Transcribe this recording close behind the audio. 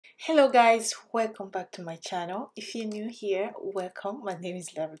Hello guys, welcome back to my channel. If you're new here, welcome. My name is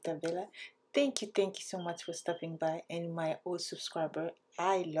Bella. Thank you so much for stopping by, and my old subscriber,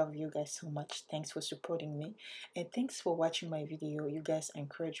 I love you guys so much. Thanks for supporting me and thanks for watching my video. You guys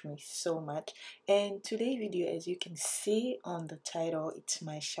encourage me so much. And today's video, as you can see on the title, it's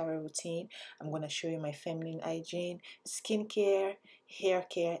my shower routine. I'm gonna show you my feminine hygiene, skincare, hair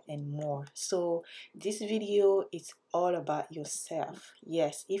care, and more. So this video is all about yourself.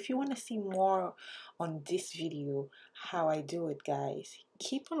 Yes, if you want to see more on this video how I do it, guys,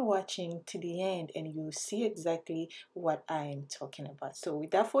 keep on watching to the end and you'll see exactly what I am talking about. So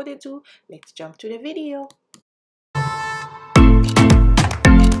without further ado, let's jump to the video.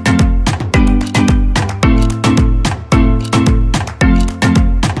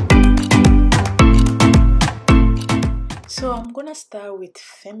 So I'm gonna start with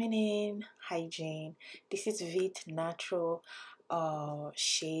feminine hygiene. This is Veet natural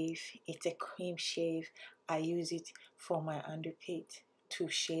shave. It's a cream shave. I use it for my underpit to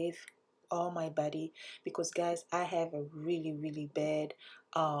shave all my body because guys, I have a really bad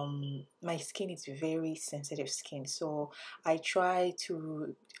my skin is very sensitive skin, so I try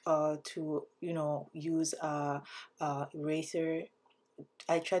to use razor.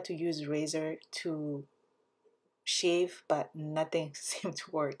 I try to use razor to shave, but nothing seemed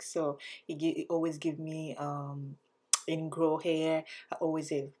to work. So it always give me ingrow hair. I always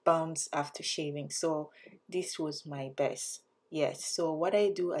have bumps after shaving. So this was my best. Yes. So what I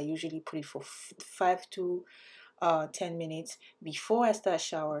do, I usually put it for 5 to 10 minutes before I start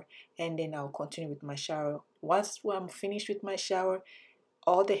shower, and then I'll continue with my shower. Once I'm finished with my shower,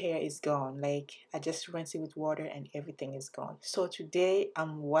 all the hair is gone. Like, I just rinse it with water and everything is gone. So today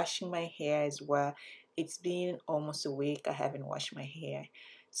I'm washing my hair as well. It's been almost a week I haven't washed my hair,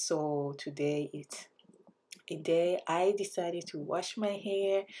 so today it's a day I decided to wash my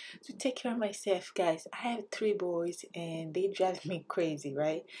hair, to take care of myself. Guys, I have 3 boys and they drive me crazy,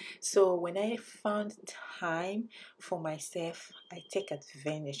 right? So when I found time for myself, I take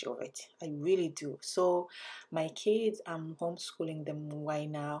advantage of it. I really do. So my kids, I'm homeschooling them right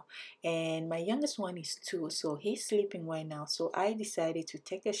now, and my youngest one is 2, so he's sleeping right now. So I decided to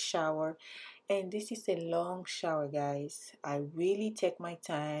take a shower, and this is a long shower, guys. I really take my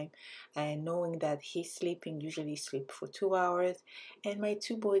time, and knowing that he's sleeping, usually sleep for 2 hours, and my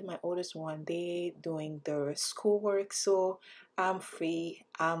 2 boys, my oldest one, they doing their schoolwork, so I'm free.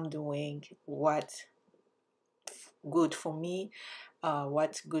 I'm doing what's good for me,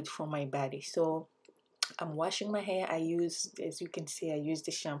 what's good for my body. So I'm washing my hair. I use, as you can see, I use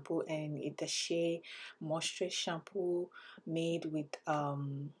the shampoo, and it's a Shea moisture shampoo made with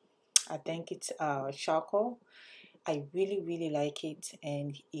I think it's charcoal. I really like it,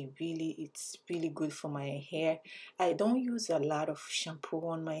 and it's really good for my hair. I don't use a lot of shampoo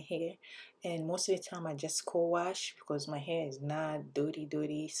on my hair, and most of the time I just co-wash because my hair is not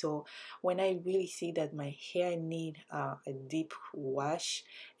dirty. So when I really see that my hair need a deep wash,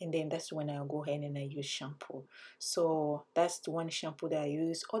 and then that's when I'll go ahead and I use shampoo. So that's the one shampoo that I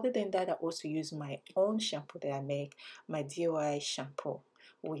use. Other than that, I also use my own shampoo that I make, my DIY shampoo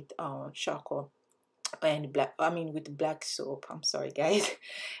with charcoal and black, I mean with black soap. I'm sorry guys.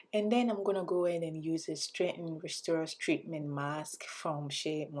 And then I'm gonna go in and use a strengthen restore treatment mask from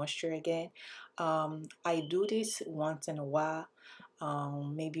Shea Moisture again. I do this once in a while,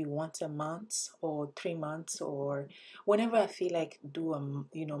 maybe once a month or 3 months, or whenever I feel like do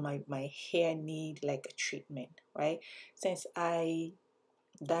my hair need like a treatment, right? Since I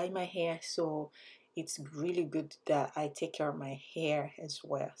dye my hair, so it's really good that I take care of my hair as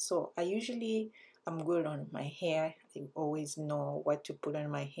well. So I'm good on my hair. I always know what to put on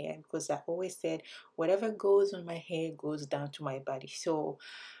my hair because I always said whatever goes on my hair goes down to my body. So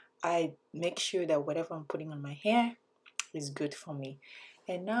I make sure that whatever I'm putting on my hair is good for me.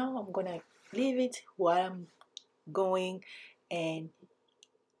 And now I'm gonna leave it while I'm going and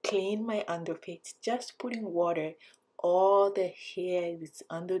clean my underpits. Just putting water, all the hair that's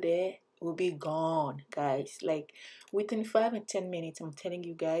under there will be gone, guys. Like within 5 and 10 minutes, I'm telling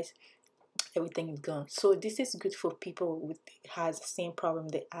you guys, everything is gone. So this is good for people with has the same problem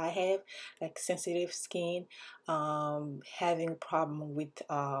that I have, like sensitive skin, having problem with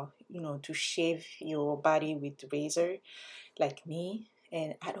to shave your body with razor, like me.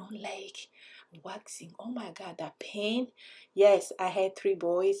 And I don't like waxing. Oh my god, that pain. Yes, I had 3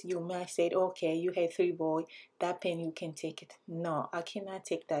 boys. You might say, okay, you had 3 boys, that pain you can take it. No, I cannot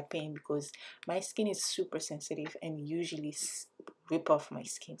take that pain because my skin is super sensitive and usually rip off my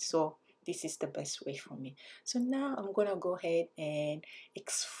skin. So this is the best way for me. So now I'm gonna go ahead and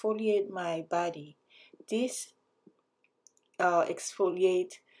exfoliate my body. This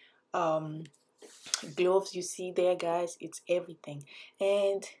exfoliate um gloves you see there, guys. It's everything.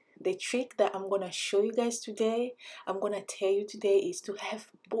 And the trick that I'm gonna show you guys today, I'm gonna tell you today, is to have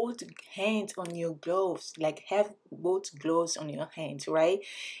both hands on your gloves. Like, have both gloves on your hands, right?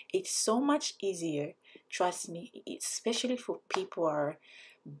 It's so much easier, trust me, especially for people who are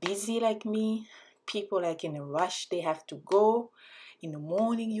busy like me, people like in a rush, they have to go in the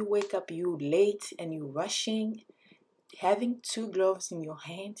morning. You wake up, you late, and you rushing. Having two gloves in your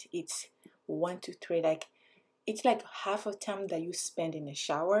hand, it's 1 to 3, like, it's like half of time that you spend in the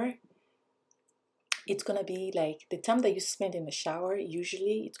shower. It's gonna be like the time that you spend in the shower,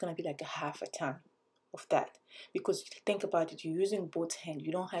 usually it's gonna be like a half a time of that. Because think about it, you're using both hands,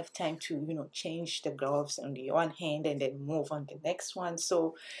 you don't have time to, you know, change the gloves on the one hand and then move on the next one.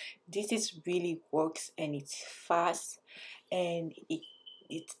 So this is really works, and it's fast, and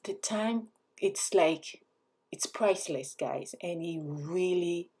it's the time, it's like, it's priceless, guys, and it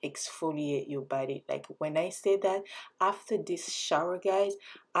really exfoliate your body. Like, when I say that, after this shower, guys,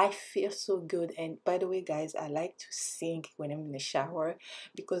 I feel so good. And by the way, guys, I like to sing when I'm in the shower,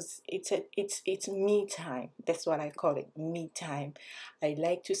 because it's me time. That's what I call it, me time. I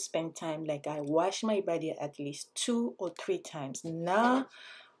like to spend time, like, I wash my body at least 2 or 3 times, not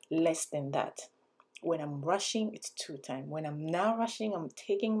less than that. When I'm rushing, it's 2 times. When I'm not rushing, I'm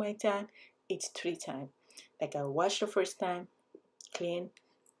taking my time, it's 3 times. Like, I wash the first time, clean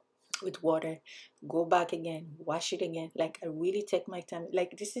with water, go back again, wash it again. Like, I really take my time.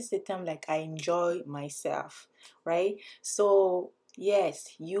 Like, this is the time, like, I enjoy myself, right? So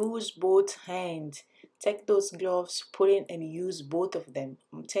yes, use both hands. Take those gloves, put in and use both of them.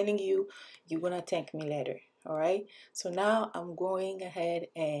 I'm telling you, you're gonna thank me later. All right, so now I'm going ahead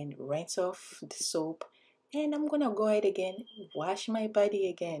and rinse off the soap, and I'm gonna go ahead again, wash my body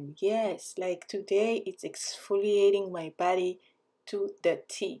again. Yes, like today, it's exfoliating my body to the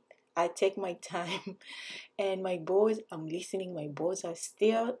teeth. I take my time. And my boys, I'm listening. My boys are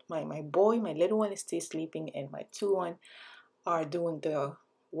still, my boy, my little one is still sleeping, and my two one are doing the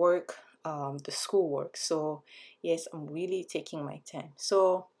work, the schoolwork. So yes, I'm really taking my time.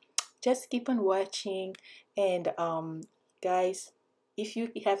 So just keep on watching. And guys, if you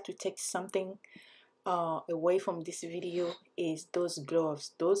have to take something away from this video, is those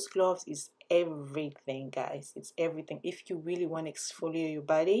gloves. Those gloves is everything, guys. It's everything. If you really want to exfoliate your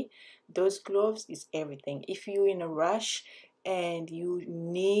body, those gloves is everything. If you're in a rush and you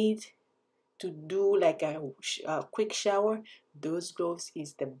need to do like a quick shower, those gloves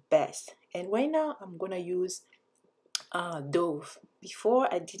is the best. And right now I'm gonna use Dove.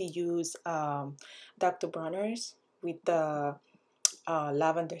 Before, I did use Dr. Bronner's with the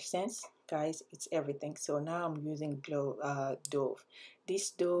lavender scents, guys. It's everything. So now I'm using Dove.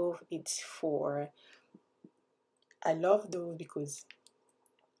 This Dove, it's for, I love Dove because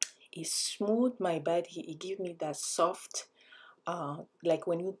it smooth my body. It gives me that soft, like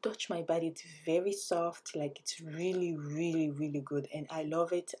when you touch my body, it's very soft. Like, it's really, really, really good, and I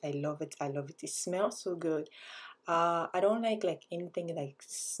love it. I love it. I love it. It smells so good. I don't like anything like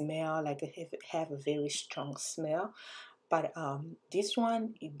smell like have a very strong smell. But this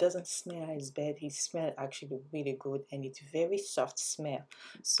one, it doesn't smell as bad. It smells actually really good, and it's very soft smell.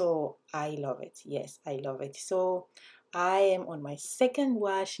 So I love it. Yes, I love it. So I am on my second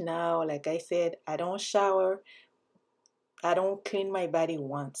wash now. Like I said, I don't shower. I don't clean my body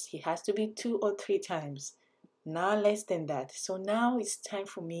once. It has to be 2 or 3 times, not less than that. So now it's time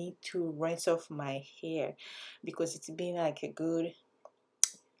for me to rinse off my hair, because it's been like a good,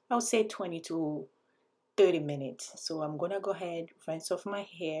 I would say 20 to 30 minutes. So I'm gonna go ahead, rinse off my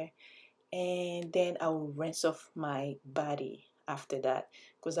hair, and then I will rinse off my body after that,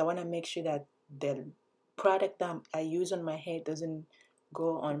 because I want to make sure that the product that I use on my hair doesn't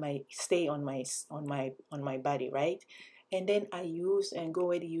go on my, stay on my body, right? And then I use and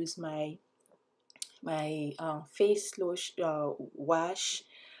go ahead to use my face lotion wash.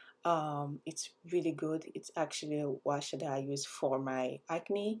 It's really good. It's actually a wash that I use for my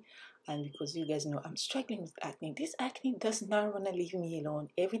acne. And because you guys know I'm struggling with acne, this acne does not want to leave me alone.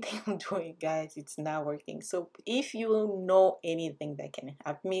 Everything I'm doing, guys, it's not working. So if you know anything that can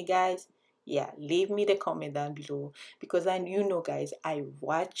help me, guys, yeah, leave me the comment down below, because you know, guys, I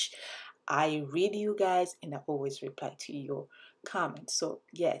watch, I read you guys, and I always reply to your comments. So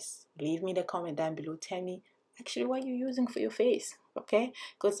yes, leave me the comment down below. Tell me actually what you're using for your face, okay?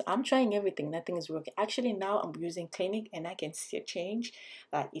 Because I'm trying everything, nothing is working. Actually, now I'm using Clinic, and I can see a change.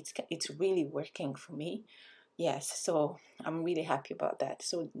 It's really working for me. Yes, so I'm really happy about that.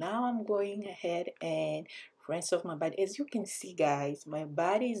 So now I'm going ahead and rinse off my body. As you can see, guys, my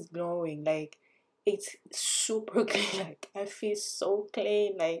body is glowing. Like, it's super clean. Like I feel so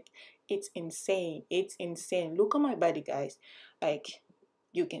clean, like it's insane. It's insane. Look at my body, guys. Like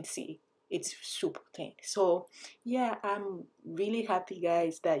you can see it's super clean. So yeah, I'm really happy,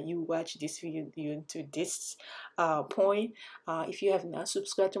 guys, that you watch this video to this point. If you have not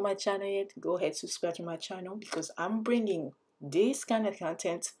subscribed to my channel yet, go ahead, subscribe to my channel, because I'm bringing this kind of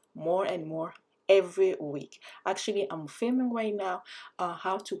content more and more every week. Actually, I'm filming right now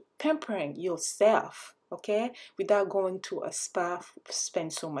how to pampering yourself, okay, without going to a spa,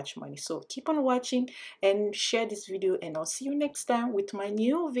 spend so much money. So keep on watching and share this video, and I'll see you next time with my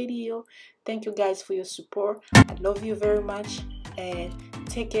new video. Thank you guys for your support. I love you very much, and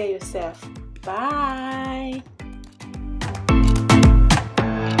take care of yourself. Bye.